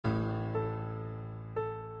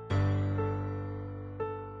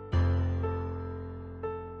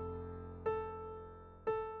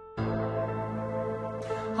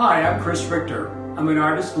Hi, I'm Richter. I'm an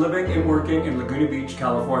artist living and working in Laguna Beach,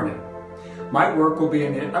 California. My work will be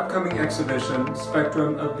in the upcoming exhibition,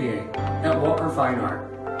 Spectrum of Being, at Walker Fine Art.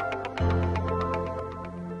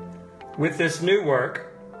 With this new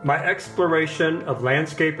work, my exploration of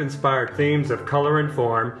landscape-inspired themes of color and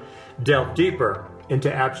form delved deeper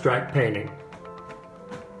into abstract painting.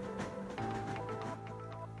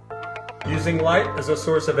 Using light as a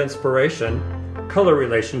source of inspiration, color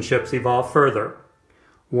relationships evolve further.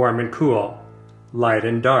 Warm and cool, light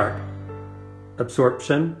and dark,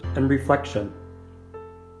 absorption and reflection.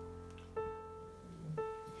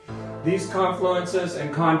 These confluences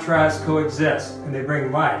and contrasts coexist, and they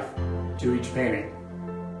bring life to each painting.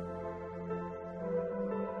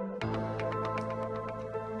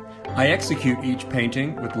 I execute each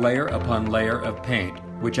painting with layer upon layer of paint,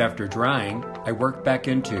 which after drying, I work back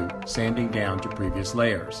into, sanding down to previous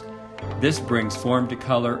layers. This brings form to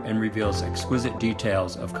color and reveals exquisite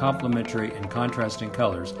details of complementary and contrasting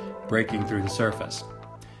colors breaking through the surface.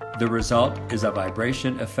 The result is a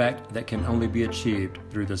vibration effect that can only be achieved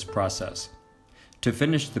through this process. To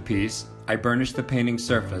finish the piece, I burnish the painting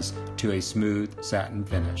surface to a smooth satin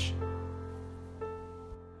finish.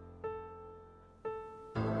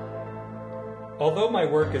 Although my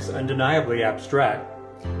work is undeniably abstract,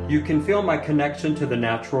 you can feel my connection to the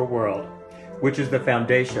natural world, which is the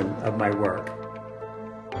foundation of my work.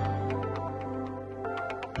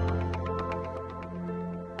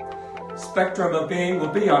 Spectrum of Being will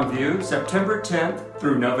be on view September 10th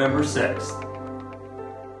through November 6th.